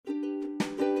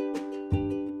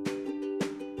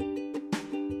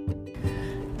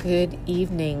Good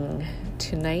evening.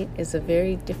 Tonight is a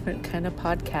very different kind of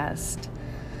podcast.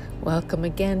 Welcome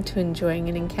again to Enjoying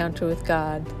an Encounter with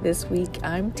God. This week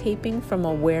I'm taping from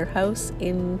a warehouse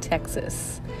in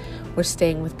Texas. We're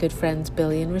staying with good friends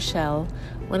Billy and Rochelle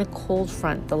when a cold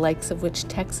front, the likes of which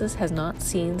Texas has not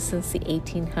seen since the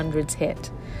 1800s hit,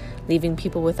 leaving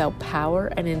people without power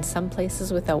and in some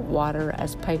places without water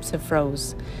as pipes have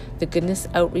froze. The Goodness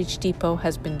Outreach Depot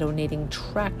has been donating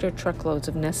tractor truckloads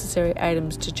of necessary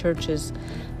items to churches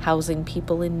housing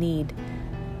people in need.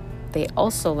 They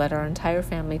also let our entire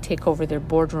family take over their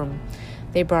boardroom.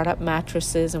 They brought up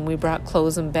mattresses and we brought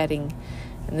clothes and bedding.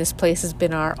 And this place has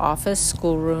been our office,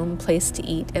 schoolroom, place to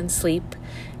eat and sleep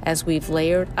as we've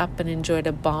layered up and enjoyed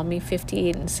a balmy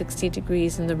 58 and 60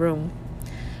 degrees in the room.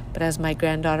 But as my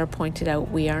granddaughter pointed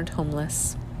out, we aren't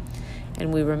homeless.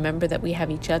 And we remember that we have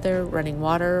each other, running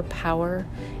water, power,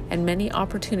 and many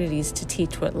opportunities to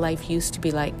teach what life used to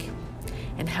be like,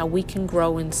 and how we can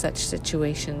grow in such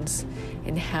situations.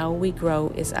 And how we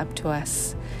grow is up to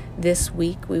us. This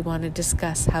week we want to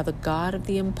discuss how the God of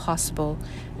the impossible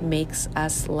makes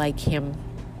us like Him.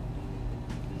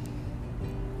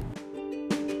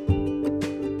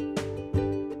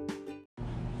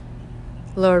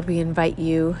 Lord, we invite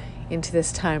you into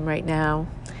this time right now,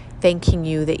 thanking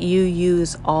you that you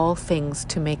use all things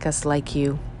to make us like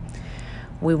you.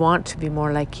 We want to be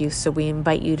more like you, so we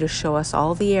invite you to show us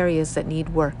all the areas that need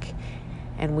work,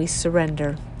 and we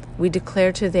surrender. We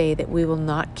declare today that we will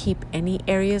not keep any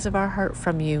areas of our heart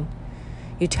from you.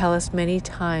 You tell us many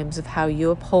times of how you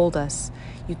uphold us,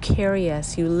 you carry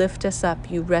us, you lift us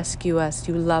up, you rescue us,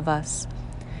 you love us.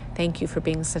 Thank you for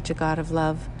being such a God of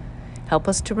love. Help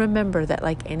us to remember that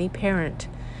like any parent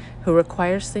who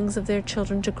requires things of their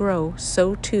children to grow,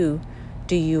 so too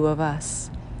do you of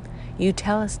us. You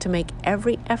tell us to make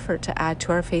every effort to add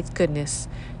to our faith goodness,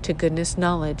 to goodness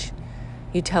knowledge.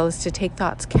 You tell us to take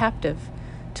thoughts captive,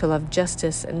 to love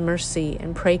justice and mercy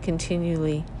and pray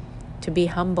continually, to be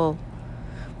humble.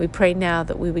 We pray now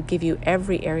that we would give you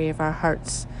every area of our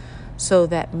hearts so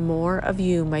that more of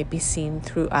you might be seen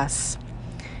through us.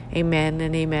 Amen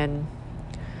and amen.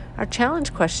 Our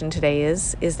challenge question today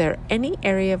is there any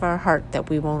area of our heart that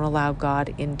we won't allow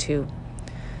God into?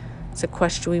 It's a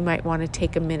question we might want to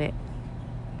take a minute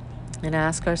and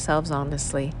ask ourselves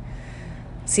honestly.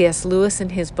 C.S. Lewis in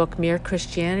his book Mere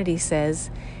Christianity says,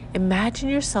 imagine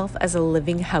yourself as a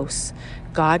living house.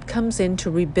 God comes in to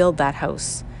rebuild that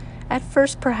house. At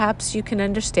first, perhaps you can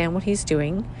understand what He's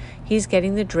doing. He's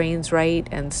getting the drains right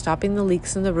and stopping the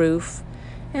leaks in the roof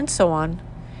and so on.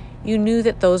 You knew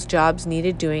that those jobs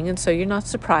needed doing, and so you're not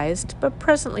surprised, but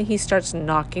presently He starts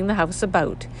knocking the house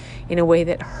about in a way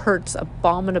that hurts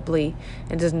abominably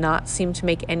and does not seem to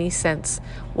make any sense.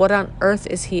 What on earth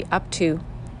is He up to?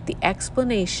 The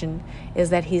explanation is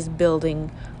that He's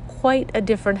building quite a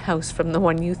different house from the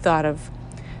one you thought of,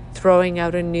 throwing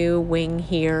out a new wing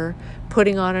here,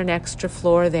 putting on an extra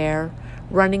floor there,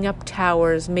 running up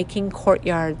towers, making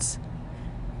courtyards.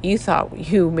 You thought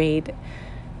you made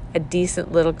a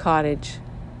decent little cottage,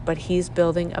 but He's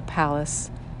building a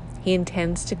palace. He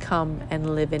intends to come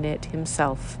and live in it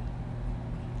Himself.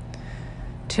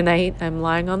 Tonight, I'm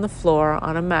lying on the floor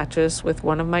on a mattress with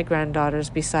one of my granddaughters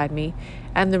beside me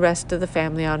and the rest of the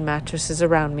family on mattresses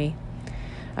around me.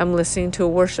 I'm listening to a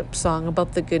worship song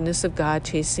about the goodness of God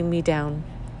chasing me down.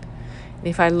 And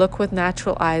if I look with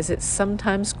natural eyes, it's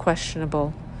sometimes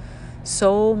questionable.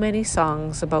 So many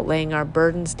songs about laying our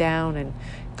burdens down and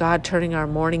God turning our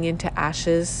mourning into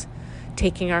ashes,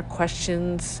 taking our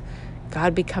questions,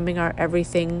 God becoming our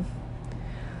everything.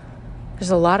 There's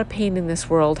a lot of pain in this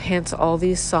world, hence all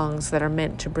these songs that are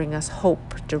meant to bring us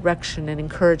hope, direction, and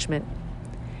encouragement.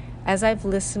 As I've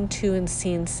listened to and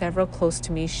seen several close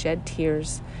to me shed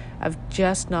tears of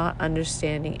just not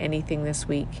understanding anything this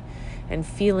week and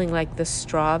feeling like the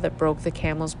straw that broke the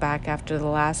camel's back after the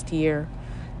last year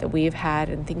that we have had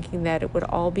and thinking that it would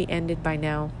all be ended by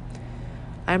now,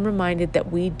 I'm reminded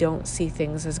that we don't see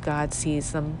things as God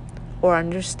sees them or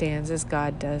understands as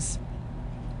God does.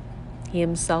 He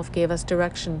Himself gave us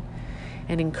direction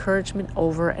and encouragement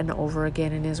over and over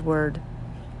again in His Word.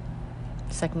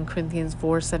 2 Corinthians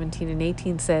 4:17 and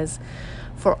 18 says,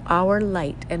 for our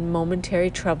light and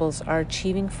momentary troubles are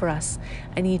achieving for us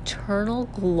an eternal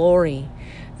glory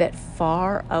that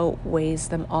far outweighs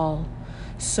them all.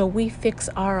 So we fix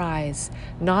our eyes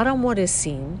not on what is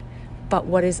seen, but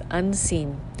what is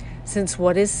unseen, since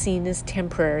what is seen is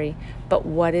temporary, but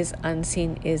what is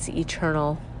unseen is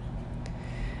eternal.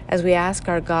 As we ask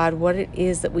our God what it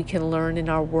is that we can learn in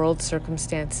our world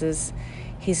circumstances,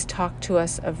 He's talked to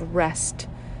us of rest,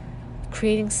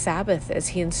 creating Sabbath as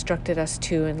He instructed us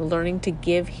to, and learning to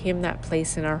give Him that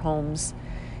place in our homes.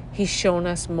 He's shown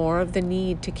us more of the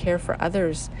need to care for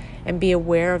others and be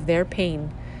aware of their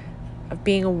pain, of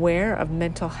being aware of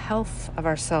mental health of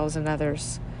ourselves and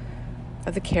others,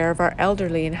 of the care of our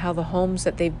elderly and how the homes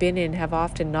that they've been in have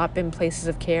often not been places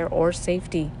of care or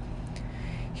safety.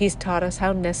 He's taught us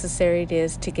how necessary it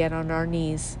is to get on our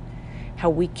knees, how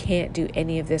we can't do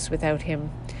any of this without Him,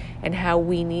 and how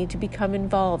we need to become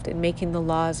involved in making the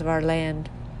laws of our land.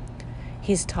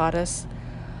 He's taught us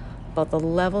about the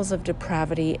levels of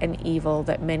depravity and evil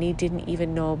that many didn't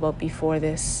even know about before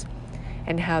this,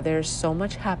 and how there's so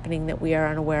much happening that we are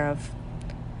unaware of.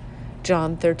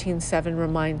 John 13:7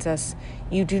 reminds us,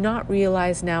 "You do not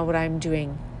realize now what I am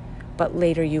doing, but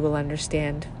later you will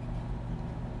understand."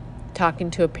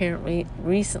 Talking to a parent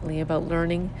recently about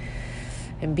learning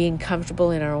and being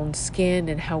comfortable in our own skin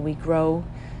and how we grow,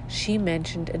 she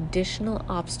mentioned additional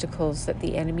obstacles that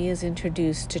the enemy has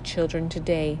introduced to children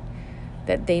today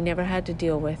that they never had to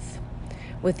deal with.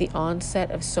 With the onset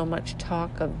of so much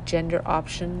talk of gender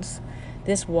options,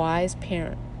 this wise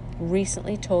parent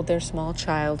recently told their small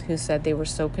child who said they were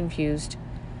so confused,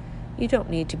 "You don't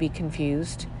need to be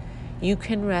confused. You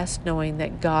can rest knowing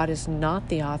that God is not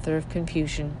the author of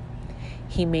confusion.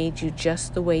 He made you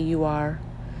just the way you are.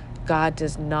 God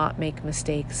does not make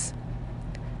mistakes.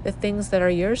 The things that are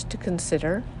yours to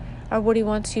consider are what He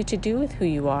wants you to do with who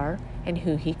you are and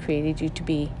who He created you to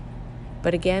be.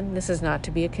 But again, this is not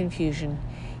to be a confusion.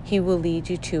 He will lead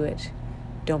you to it.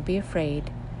 Don't be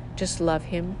afraid. Just love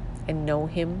Him and know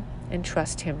Him and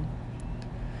trust Him."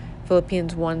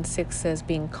 Philippians 1:6 says,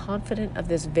 "Being confident of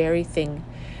this very thing,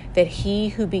 that He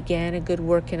who began a good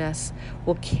work in us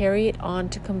will carry it on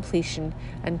to completion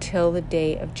until the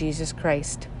day of Jesus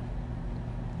Christ."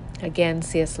 Again,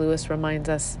 C.S. Lewis reminds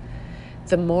us,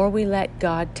 the more we let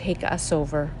God take us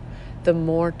over, the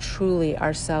more truly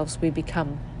ourselves we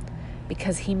become.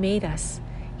 Because He made us.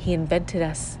 He invented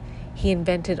us. He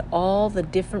invented all the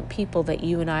different people that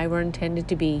you and I were intended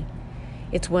to be.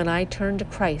 It's when I turn to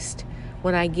Christ,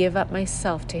 when I give up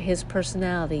myself to His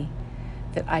personality,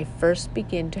 that I first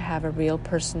begin to have a real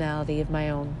personality of my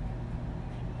own.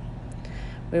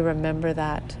 We remember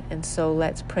that, and so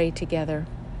let's pray together.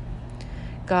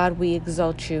 God, we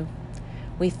exalt You.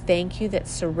 We thank You that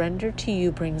surrender to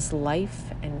You brings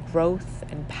life and growth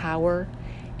and power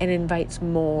and invites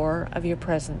more of Your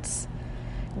presence.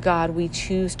 God, we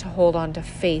choose to hold on to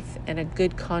faith and a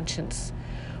good conscience.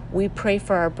 We pray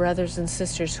for our brothers and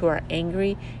sisters who are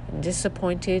angry and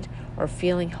disappointed or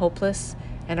feeling hopeless,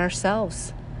 and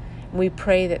ourselves. We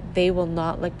pray that they will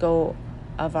not let go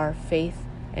of our faith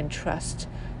and trust,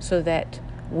 so that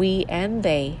we and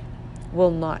they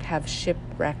will not have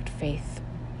shipwrecked faith.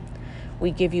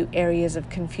 We give You areas of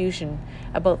confusion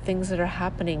about things that are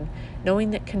happening,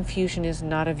 knowing that confusion is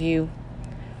not of You.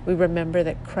 We remember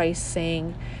that Christ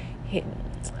saying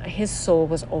His soul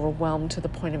was overwhelmed to the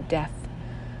point of death.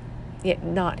 Yet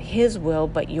not His will,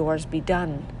 but Yours be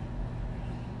done.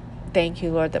 Thank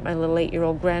You, Lord, that my little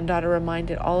 8-year-old granddaughter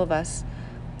reminded all of us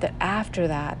that after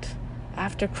that,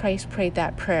 after Christ prayed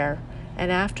that prayer,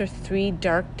 and after 3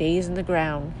 dark days in the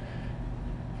ground,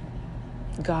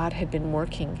 God had been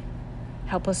working.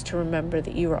 Help us to remember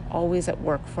that You are always at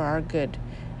work for our good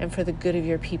and for the good of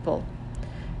Your people,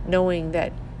 knowing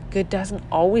that good doesn't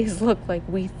always look like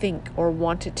we think or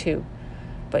want it to.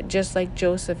 But just like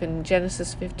Joseph in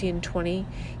Genesis 50:20,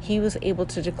 he was able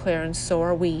to declare, and so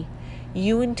are we,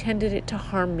 You intended it to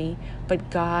harm me, but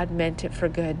God meant it for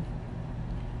good.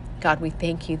 God, we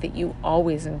thank You that You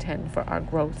always intend for our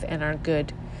growth and our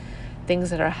good. Things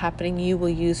that are happening, You will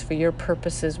use for Your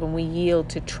purposes when we yield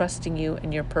to trusting You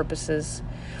and Your purposes.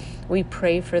 We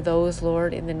pray for those,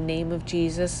 Lord, in the name of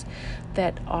Jesus,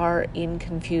 that are in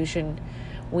confusion.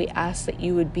 We ask that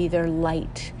You would be their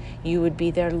light. You would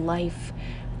be their life.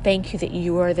 Thank You that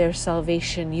You are their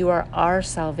salvation. You are our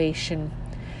salvation.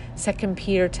 2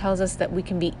 Peter tells us that we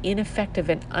can be ineffective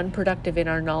and unproductive in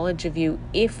our knowledge of You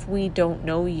if we don't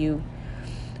know You.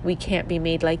 We can't be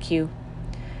made like You.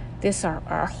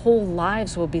 Our whole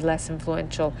lives will be less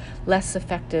influential, less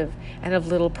effective, and of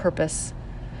little purpose.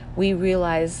 We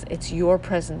realize it's Your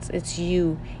presence, it's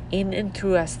You in and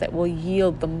through us that will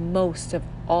yield the most of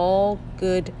all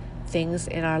good things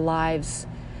in our lives.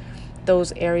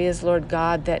 Those areas, Lord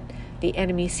God, that the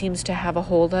enemy seems to have a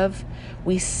hold of,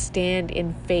 we stand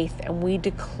in faith and we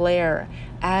declare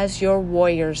as Your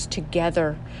warriors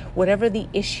together, whatever the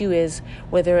issue is,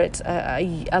 whether it's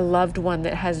a loved one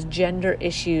that has gender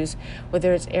issues,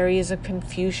 whether it's areas of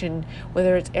confusion,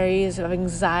 whether it's areas of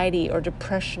anxiety or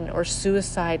depression or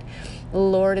suicide,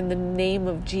 Lord, in the name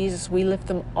of Jesus, we lift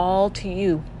them all to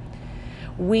You.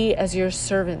 We as your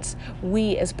servants,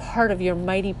 we as part of your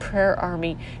mighty prayer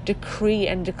army, decree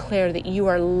and declare that you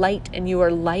are light and you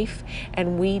are life,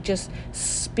 and we just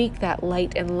speak that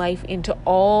light and life into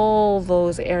all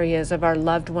those areas of our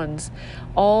loved ones,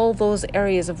 all those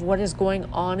areas of what is going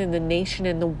on in the nation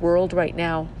and the world right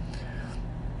now.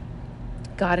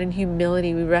 God, in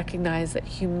humility, we recognize that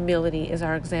humility is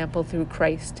our example through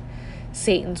Christ.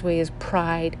 Satan's way is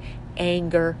pride,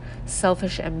 anger,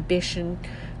 selfish ambition,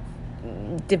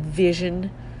 division,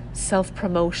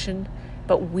 self-promotion,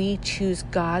 but we choose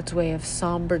God's way of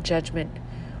somber judgment.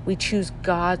 We choose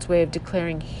God's way of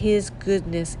declaring his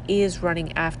goodness is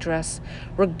running after us,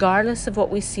 regardless of what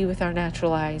we see with our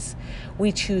natural eyes.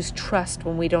 We choose trust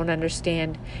when we don't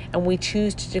understand, and we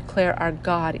choose to declare our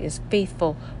God is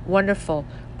faithful, wonderful,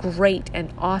 great,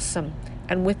 and awesome.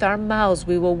 And with our mouths,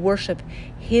 we will worship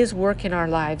his work in our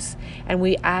lives, and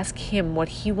we ask him what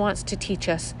he wants to teach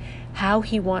us, how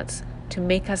he wants to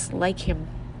make us like him.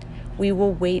 We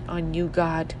will wait on you,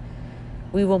 God.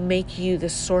 We will make you the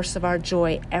source of our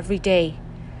joy every day.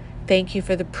 Thank you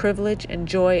for the privilege and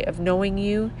joy of knowing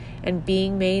you and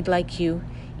being made like you.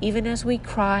 Even as we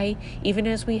cry, even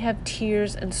as we have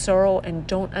tears and sorrow and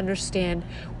don't understand,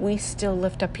 we still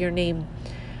lift up your name.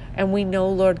 And we know,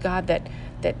 Lord God,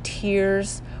 that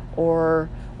tears or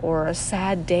a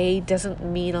sad day doesn't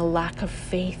mean a lack of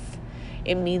faith.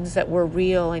 It means that we're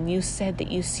real, and you said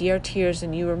that you see our tears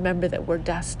and you remember that we're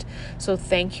dust. So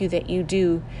thank you that you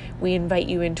do. We invite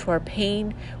you into our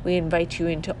pain. We invite you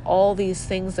into all these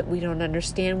things that we don't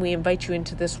understand. We invite you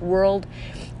into this world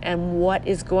and what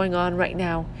is going on right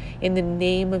now. In the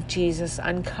name of Jesus,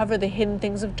 uncover the hidden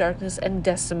things of darkness and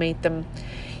decimate them.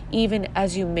 Even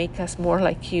as you make us more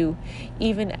like you,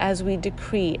 even as we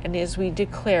decree and as we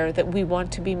declare that we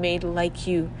want to be made like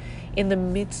you. In the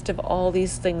midst of all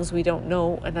these things we don't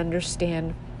know and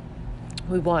understand,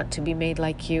 we want to be made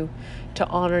like you, to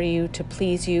honor you, to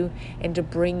please you, and to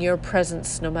bring your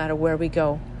presence no matter where we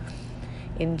go.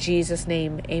 In Jesus'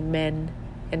 name, amen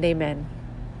and amen.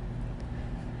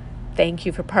 Thank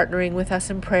you for partnering with us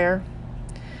in prayer.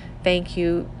 Thank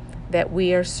you that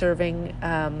we are serving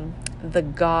the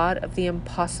God of the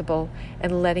impossible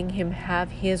and letting him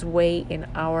have his way in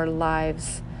our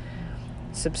lives.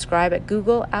 Subscribe at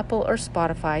Google, Apple, or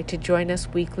Spotify to join us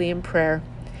weekly in prayer.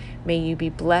 May you be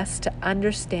blessed to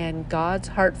understand God's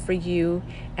heart for you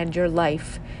and your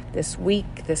life this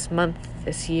week, this month,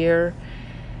 this year,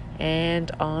 and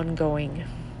ongoing.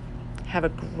 Have a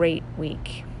great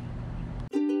week.